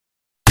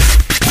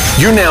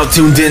You're now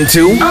tuned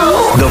into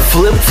the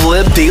Flip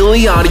Flip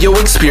Daily Audio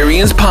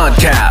Experience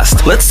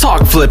Podcast. Let's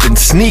talk flipping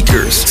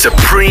sneakers,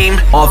 Supreme,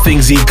 all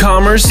things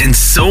e-commerce, and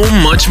so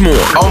much more.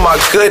 Oh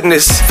my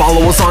goodness.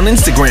 Follow us on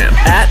Instagram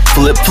at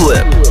Flip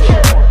Flip.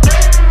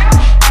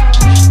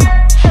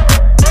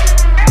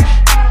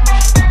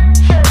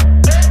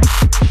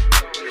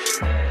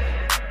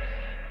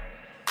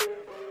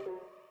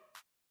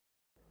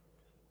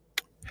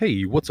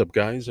 Hey, what's up,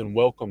 guys, and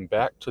welcome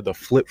back to the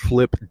Flip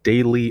Flip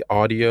Daily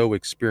Audio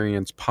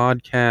Experience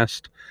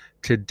Podcast.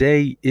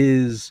 Today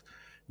is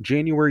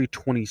January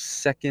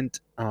 22nd.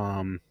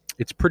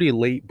 It's pretty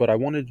late, but I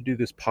wanted to do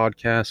this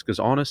podcast because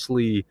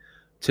honestly,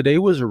 today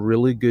was a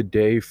really good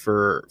day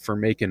for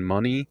making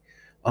money.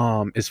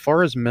 As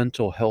far as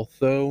mental health,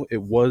 though,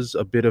 it was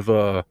a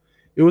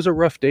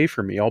rough day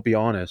for me, I'll be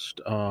honest.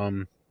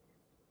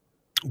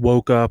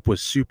 Woke up,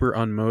 was super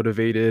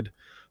unmotivated.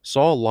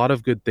 Saw a lot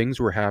of good things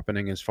were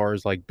happening as far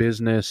as like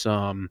business,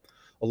 a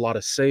lot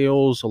of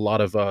sales, a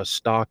lot of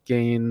stock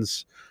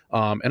gains,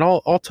 and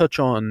I'll touch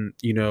on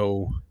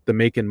the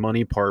making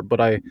money part.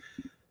 But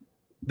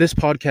this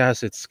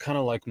podcast, it's kind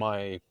of like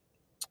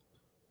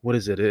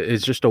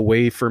it's just a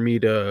way for me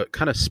to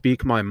kind of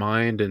speak my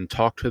mind and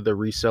talk to the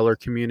reseller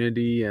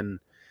community,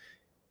 and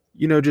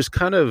just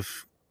kind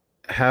of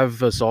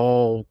have us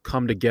all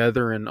come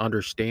together and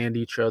understand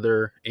each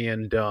other.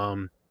 And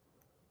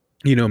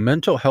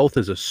mental health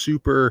is a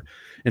super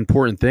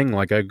important thing.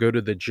 Like, I go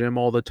to the gym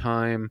all the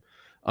time,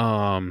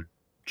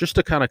 just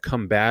to kind of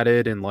combat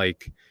it, and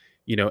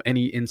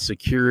any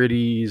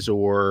insecurities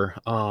or,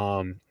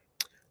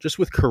 just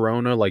with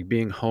Corona, like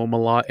being home a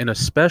lot, and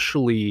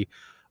especially,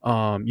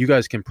 you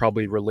guys can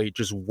probably relate,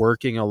 just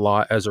working a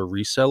lot as a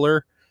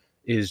reseller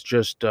is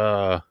just,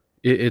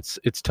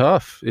 it's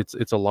tough.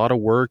 It's a lot of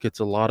work. It's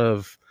a lot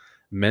of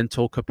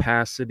mental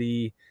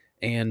capacity.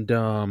 And,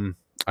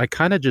 I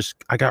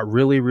got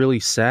really, really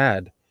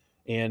sad.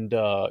 And,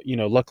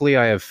 luckily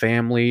I have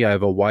family, I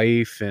have a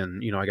wife,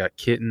 and, I got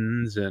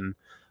kittens and,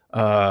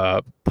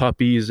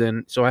 puppies.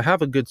 And so I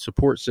have a good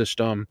support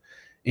system,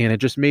 and it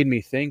just made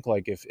me think,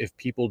 like, if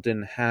people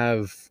didn't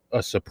have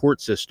a support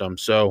system.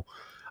 So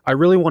I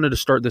really wanted to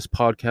start this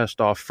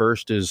podcast off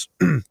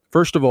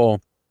first of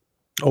all,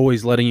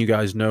 always letting you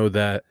guys know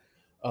that,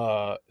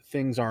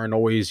 things aren't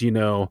always,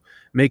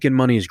 making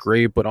money is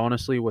great, but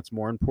honestly, what's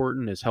more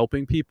important is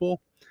helping people.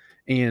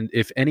 And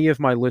if any of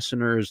my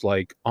listeners,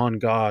 like, on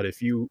God,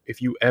 if you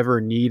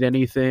ever need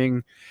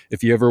anything,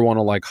 if you ever want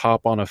to like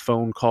hop on a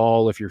phone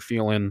call, if you're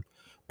feeling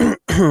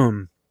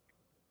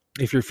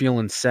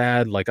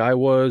sad like I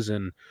was,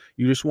 and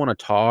you just want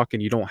to talk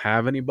and you don't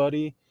have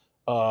anybody,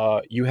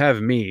 you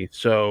have me.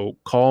 So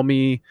call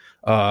me,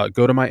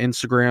 go to my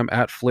Instagram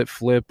at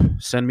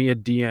FlipFlip, send me a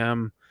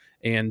DM,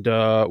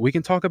 and we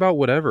can talk about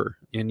whatever.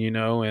 And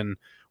and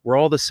we're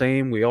all the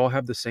same. We all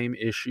have the same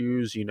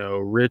issues,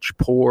 rich,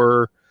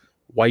 poor,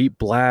 white,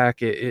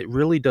 black, it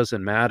really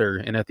doesn't matter.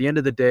 And at the end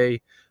of the day,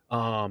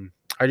 I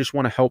just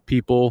want to help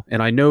people.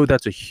 And I know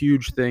that's a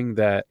huge thing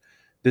that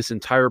this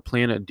entire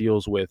planet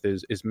deals with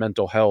is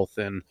mental health.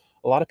 And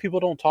a lot of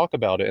people don't talk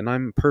about it. And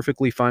I'm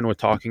perfectly fine with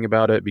talking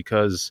about it,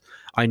 because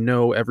I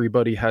know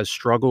everybody has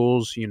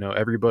struggles.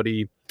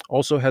 Everybody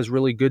also has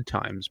really good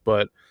times,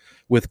 but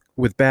with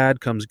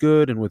bad comes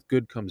good, and with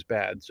good comes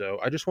bad. So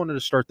I just wanted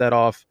to start that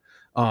off.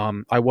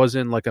 I was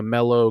in like a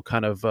mellow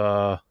kind of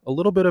a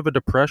little bit of a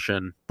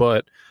depression,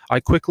 but I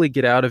quickly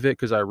get out of it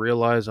because I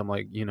realize, I'm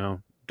like,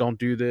 don't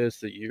do this,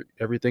 that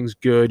everything's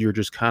good. You're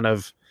just kind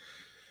of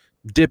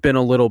dipping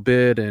a little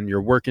bit and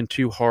you're working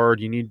too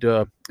hard. You need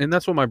to, and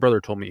that's what my brother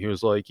told me. He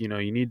was like, you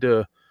need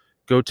to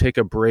go take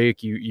a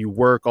break. You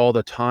work all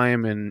the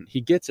time, and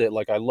he gets it.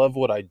 Like, I love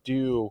what I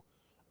do.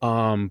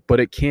 But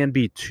it can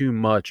be too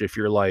much if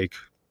you're like,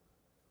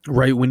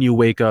 right when you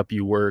wake up,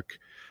 you work,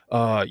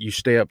 you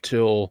stay up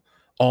till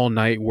all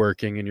night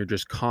working, and you're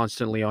just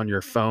constantly on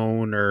your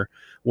phone or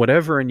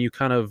whatever, and you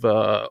kind of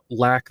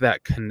lack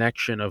that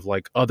connection of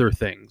like other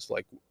things.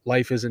 Like,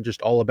 life isn't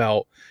just all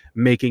about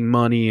making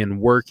money and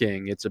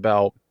working. It's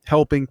about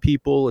helping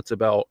people. It's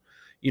about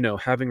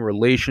having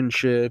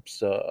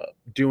relationships,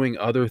 doing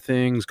other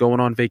things, going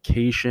on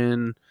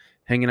vacation,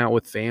 hanging out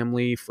with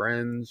family,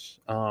 friends.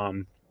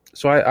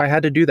 So I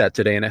had to do that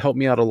today, and it helped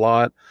me out a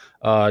lot,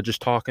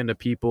 just talking to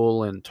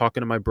people and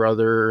talking to my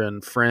brother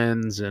and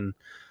friends. And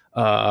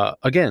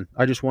again,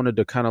 I just wanted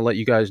to kind of let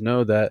you guys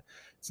know that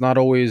it's not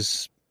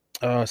always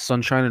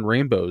sunshine and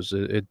rainbows.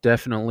 It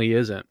definitely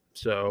isn't.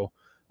 So,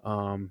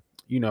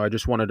 I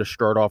just wanted to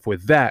start off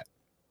with that.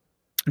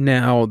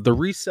 Now, the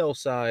resale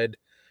side,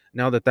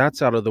 now that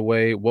that's out of the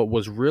way, what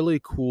was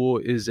really cool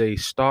is a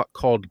stock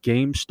called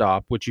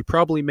GameStop, which you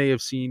probably may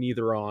have seen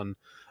either on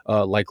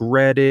like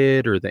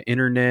Reddit or the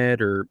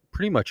internet or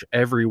pretty much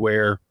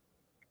everywhere.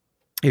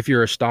 If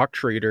you're a stock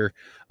trader,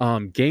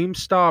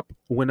 GameStop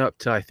went up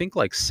to, I think,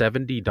 like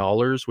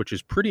 $70, which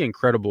is pretty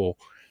incredible,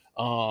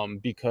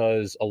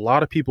 because a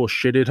lot of people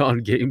shitted on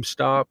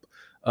GameStop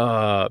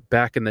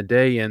back in the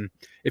day. And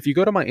if you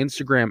go to my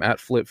Instagram at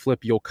FlipFlip,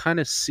 you'll kind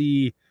of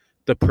see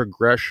the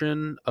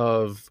progression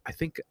of, I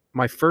think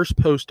my first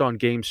post on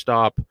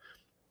GameStop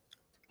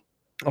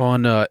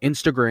on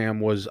Instagram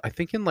was, I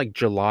think, in like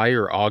July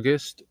or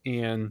August,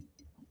 and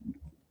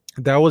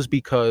that was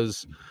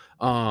because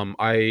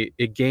I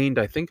it gained,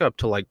 I think, up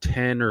to like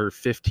 $10 or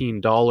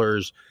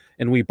 $15,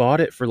 and we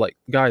bought it for, like,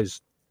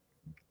 guys,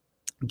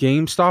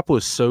 GameStop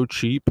was so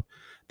cheap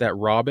that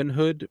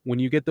Robinhood, when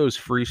you get those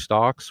free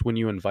stocks when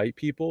you invite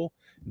people,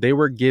 they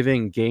were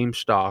giving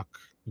GameStop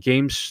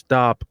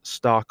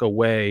stock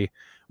away,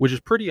 which is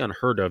pretty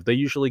unheard of. They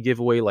usually give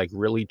away like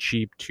really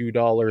cheap $2,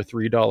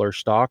 $3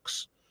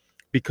 stocks,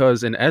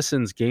 because in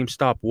essence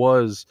GameStop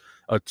was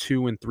a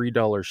 $2 and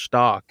 $3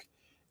 stock.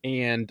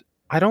 And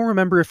I don't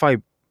remember if I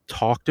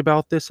talked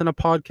about this in a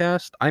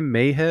podcast. I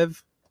may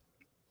have.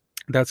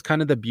 That's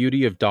kind of the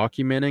beauty of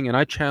documenting, and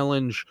I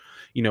challenge,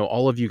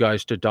 all of you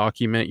guys to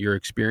document your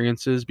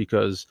experiences,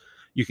 because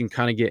you can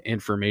kind of get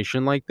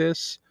information like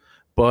this.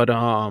 But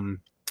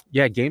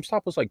yeah,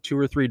 GameStop was like $2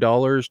 or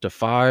 $3 to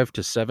 $5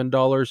 to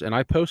 $7, and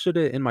I posted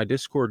it in my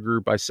Discord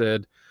group. I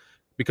said,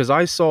 because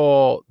I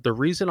saw the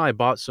reason I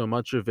bought so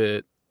much of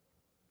it,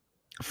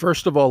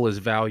 first of all, is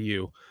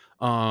value.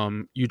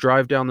 You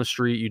drive down the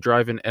street, you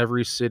drive in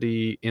every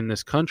city in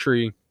this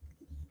country,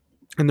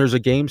 and there's a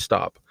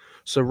GameStop.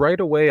 So right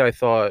away I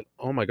thought,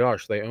 oh my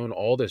gosh, they own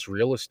all this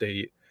real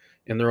estate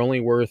and they're only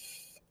worth,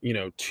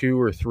 $2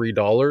 or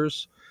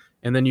 $3.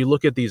 And then you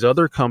look at these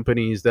other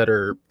companies that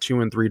are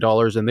 $2 and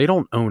 $3 and they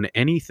don't own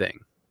anything.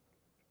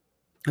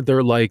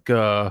 They're like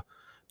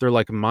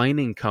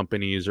mining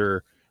companies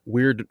or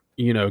weird,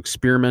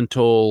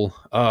 experimental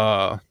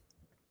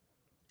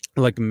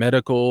like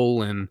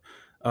medical and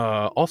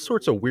all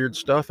sorts of weird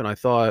stuff. And I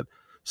thought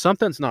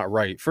something's not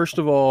right. First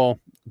of all,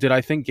 did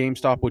I think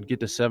GameStop would get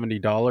to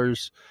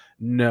 $70?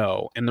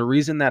 No. And the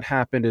reason that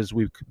happened is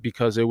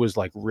because it was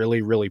like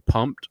really, really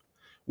pumped,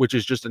 which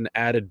is just an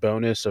added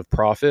bonus of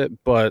profit.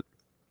 But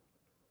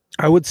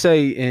I would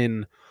say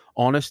in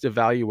honest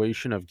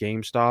evaluation of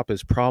GameStop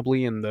is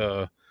probably in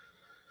the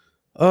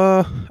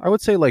I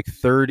would say like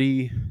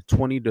 20 to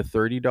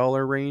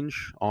 $30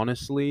 range,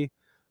 honestly.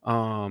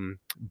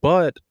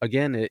 But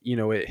again, it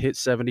hit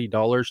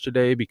 $70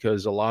 today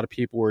because a lot of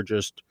people were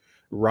just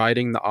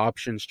riding the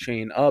options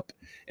chain up,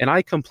 and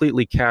I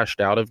completely cashed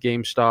out of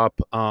GameStop.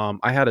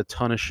 I had a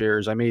ton of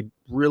shares. I made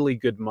really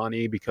good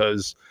money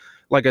because,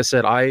 like I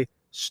said, I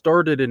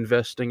started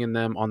investing in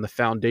them on the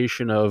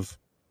foundation of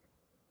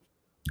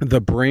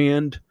the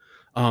brand,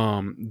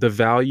 the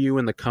value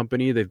in the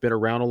company. They've been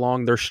around a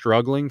long. They're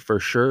struggling for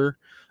sure.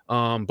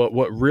 But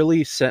what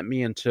really sent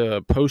me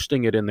into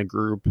posting it in the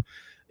group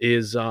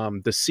is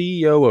the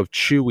CEO of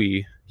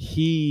Chewy.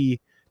 He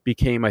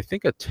became, I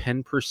think, a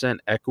 10%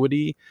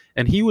 equity,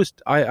 and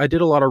I did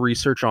a lot of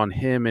research on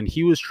him, and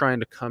he was trying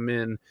to come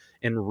in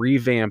and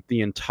revamp the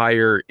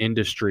entire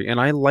industry.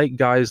 And I like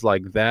guys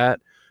like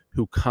that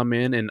who come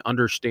in and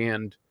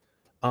understand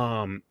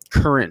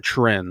current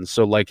trends.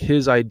 So like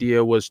his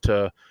idea was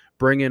to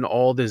bring in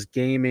all this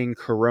gaming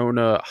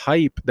corona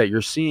hype that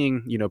you're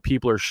seeing.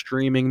 People are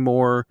streaming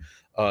more,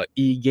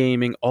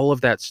 e-gaming, all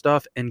of that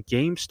stuff, and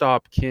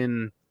GameStop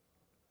can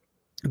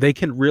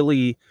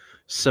really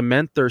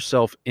cement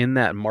themselves in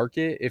that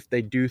market if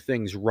they do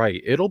things right.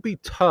 It'll be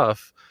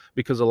tough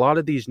because a lot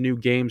of these new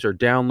games are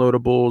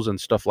downloadables and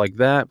stuff like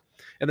that.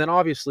 And then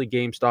obviously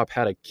GameStop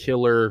had a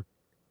killer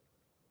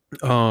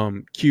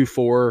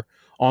Q4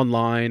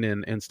 online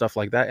and stuff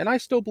like that. And I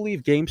still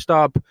believe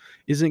GameStop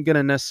isn't going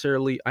to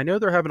necessarily, I know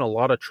they're having a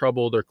lot of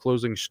trouble. They're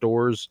closing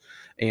stores,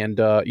 and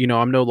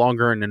I'm no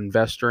longer an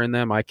investor in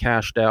them. I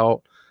cashed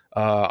out.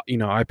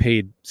 I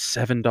paid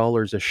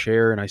 $7 a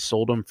share and I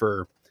sold them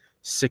for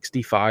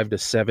 65 to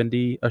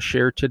 70 a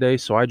share today.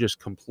 So I just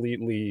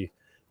completely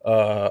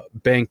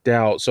banked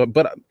out.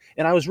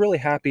 And I was really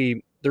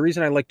happy. The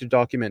reason I like to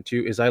document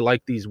too is I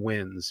like these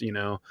wins.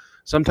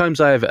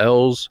 Sometimes I have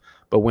L's,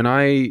 but when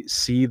I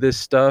see this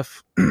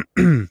stuff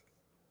and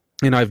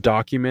I've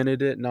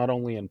documented it not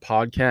only in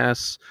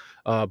podcasts,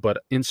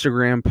 but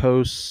Instagram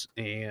posts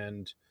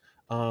and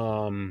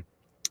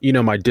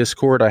my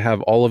Discord, I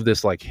have all of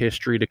this like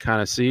history to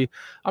kind of see.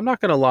 I'm not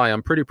gonna lie,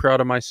 I'm pretty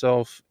proud of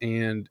myself,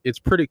 and it's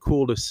pretty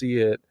cool to see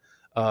it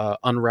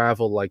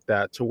unravel like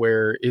that, to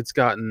where it's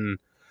gotten,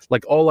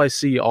 like, all I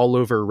see all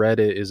over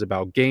Reddit is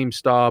about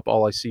GameStop.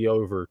 All I see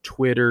over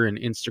Twitter and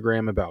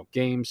Instagram about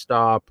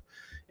GameStop.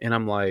 And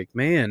I'm like,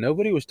 man,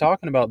 nobody was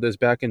talking about this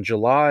back in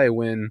July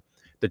when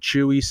the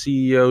Chewy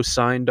CEO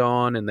signed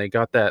on and they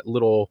got that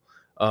little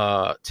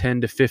 $10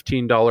 to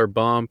 $15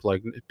 bump.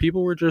 Like,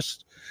 people were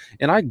just,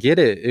 and I get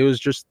it. It was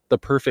just the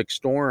perfect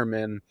storm.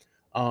 And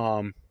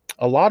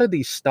a lot of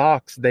these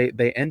stocks, they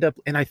end up,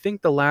 and I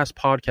think the last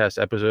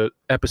podcast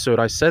episode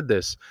I said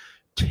this,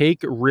 take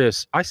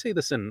risks. I say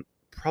this in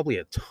probably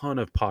a ton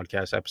of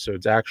podcast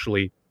episodes,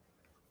 actually.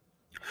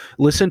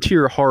 Listen to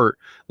your heart,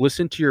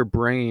 listen to your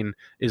brain.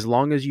 As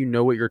long as you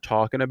know what you're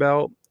talking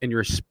about and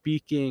you're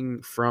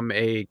speaking from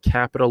a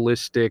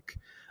capitalistic,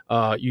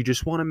 you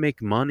just want to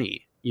make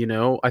money.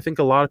 I think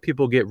a lot of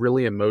people get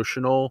really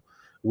emotional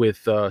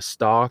with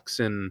stocks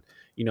and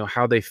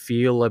how they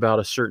feel about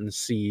a certain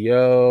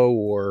CEO,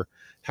 or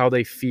how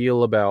they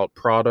feel about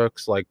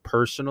products. Like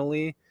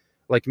personally,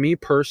 like me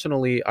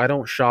personally, I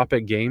don't shop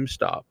at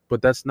GameStop,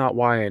 but that's not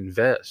why I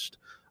invest.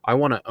 I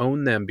want to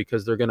own them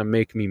because they're going to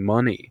make me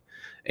money.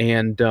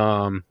 And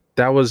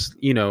that was,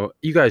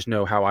 you guys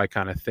know how I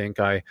kind of think.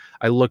 I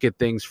look at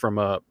things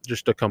from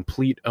just a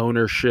complete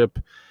ownership.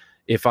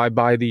 If I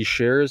buy these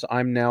shares,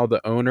 I'm now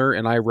the owner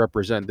and I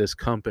represent this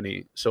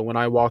company. So when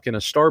I walk in a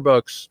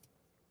Starbucks,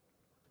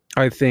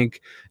 I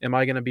think, am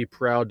I going to be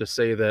proud to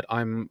say that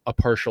I'm a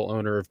partial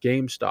owner of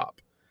GameStop?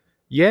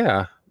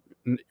 Yeah.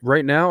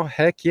 Right now,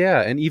 heck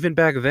yeah. And even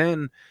back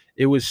then,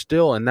 it was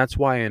still, and that's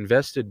why I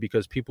invested,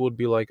 because people would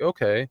be like,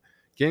 okay,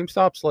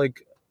 GameStop's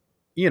like,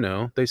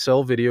 they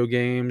sell video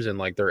games and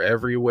like they're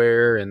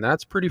everywhere, and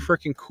that's pretty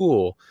freaking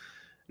cool.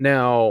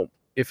 Now,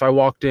 if I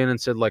walked in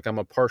and said like I'm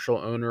a partial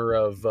owner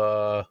of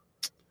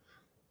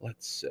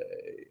let's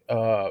say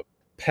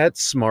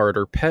PetSmart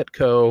or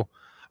Petco,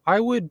 I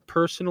would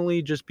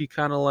personally just be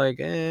kind of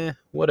like,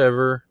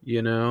 whatever,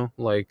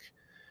 like,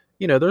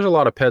 there's a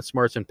lot of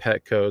PetSmarts and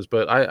Petcos,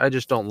 but I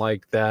just don't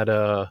like that.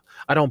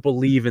 I don't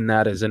believe in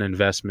that as an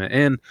investment.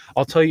 And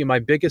I'll tell you, my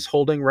biggest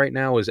holding right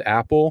now is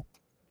Apple.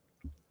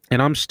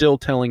 And I'm still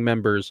telling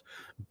members,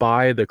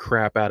 buy the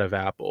crap out of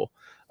Apple.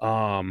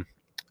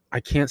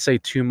 I can't say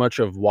too much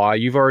of why.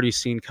 You've already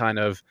seen kind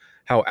of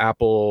how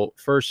Apple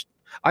first.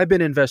 I've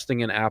been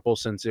investing in Apple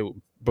since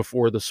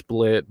before the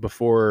split.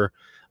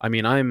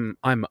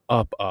 I'm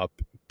up,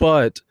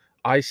 but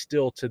I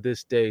still to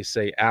this day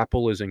say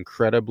Apple is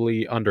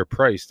incredibly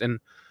underpriced, and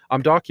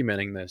I'm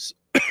documenting this.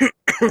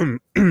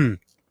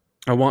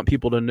 I want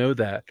people to know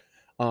that.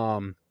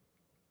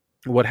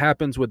 What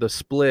happens with a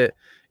split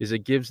is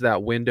it gives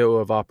that window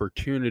of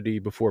opportunity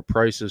before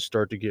prices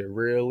start to get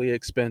really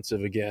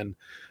expensive again.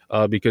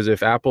 Because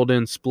if Apple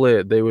didn't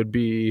split, they would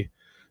be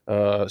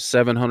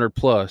 700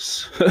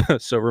 plus.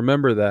 So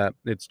remember that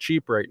it's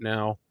cheap right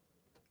now.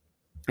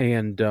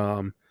 And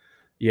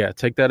yeah,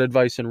 take that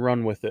advice and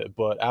run with it.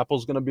 But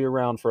Apple's going to be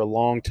around for a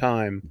long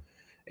time.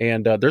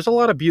 And there's a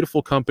lot of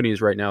beautiful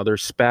companies right now.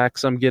 There's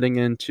SPACs I'm getting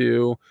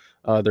into.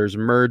 There's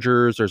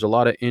mergers. There's a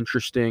lot of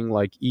interesting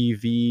like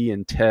EV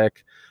and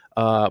tech.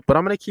 But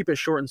I'm going to keep it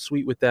short and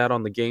sweet with that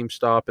on the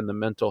GameStop and the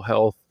mental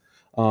health.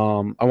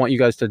 I want you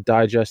guys to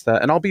digest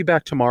that. And I'll be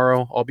back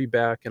tomorrow. I'll be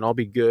back and I'll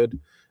be good.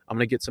 I'm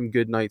going to get some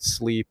good night's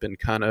sleep and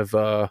kind of,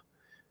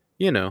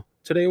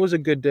 today was a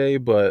good day,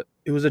 but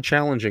it was a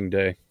challenging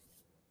day.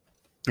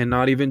 And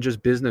not even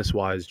just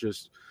business-wise,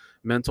 just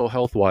mental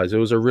health-wise. It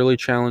was a really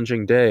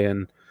challenging day,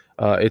 and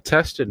it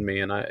tested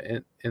me, and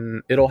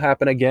it'll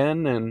happen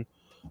again, and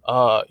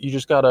you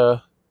just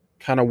gotta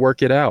kind of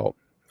work it out.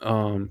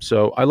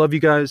 So I love you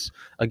guys.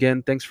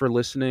 Again, thanks for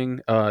listening.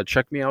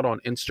 Check me out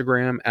on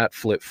Instagram at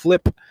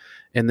FlipFlip,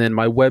 and then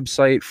my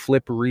website,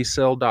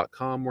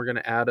 flipresell.com. We're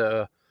gonna add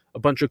a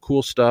bunch of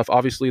cool stuff.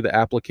 Obviously, the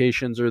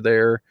applications are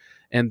there,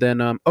 and then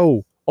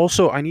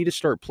also I need to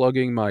start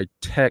plugging my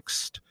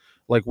text,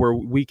 like where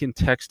we can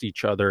text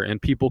each other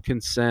and people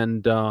can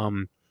send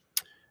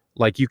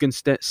like you can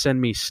send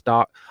me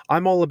stock.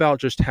 I'm all about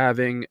just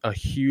having a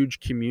huge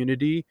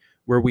community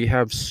where we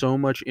have so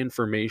much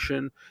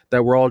information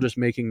that we're all just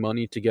making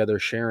money together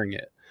sharing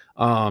it.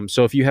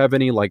 So if you have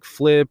any like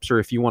flips, or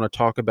if you want to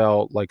talk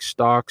about like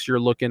stocks you're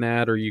looking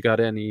at, or you got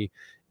any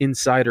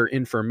insider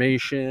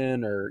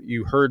information, or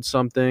you heard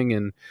something,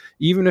 and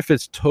even if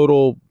it's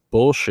total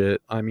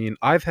bullshit, I mean,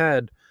 I've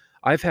had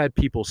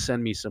people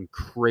send me some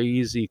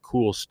crazy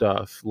cool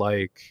stuff.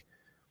 Like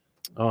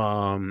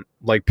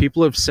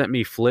people have sent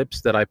me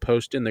flips that I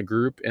post in the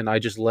group, and I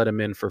just let them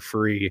in for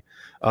free,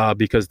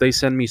 because they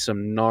send me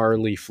some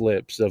gnarly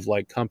flips of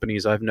like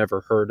companies I've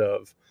never heard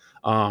of.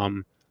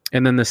 And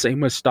then the same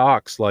with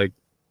stocks. Like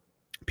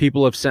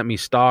people have sent me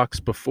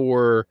stocks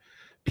before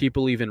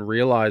people even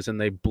realize, and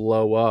they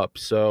blow up.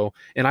 So,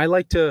 and I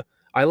like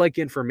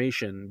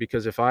information,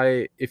 because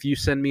if you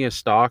send me a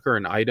stock or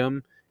an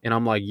item, and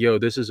I'm like, yo,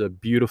 this is a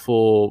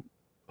beautiful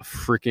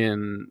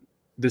freaking,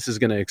 this is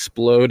going to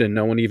explode and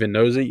no one even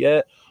knows it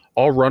yet,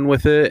 I'll run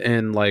with it.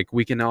 And like,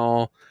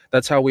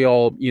 that's how we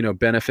all,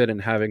 benefit in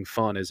having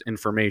fun, is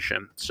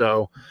information.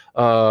 So,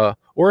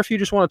 or if you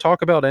just want to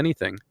talk about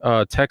anything,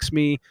 text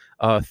me,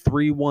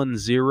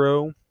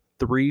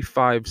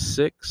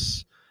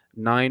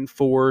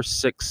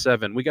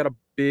 310-356-9467. We got a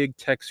big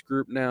text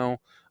group now.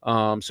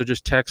 So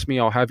just text me,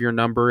 I'll have your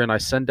number, and I'll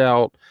send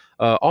out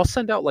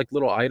like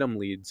little item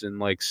leads and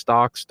like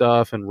stock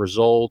stuff and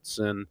results.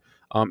 And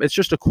it's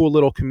just a cool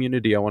little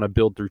community I want to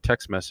build through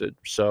text message.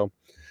 So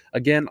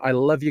again, I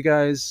love you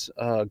guys.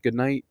 Good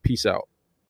night. Peace out.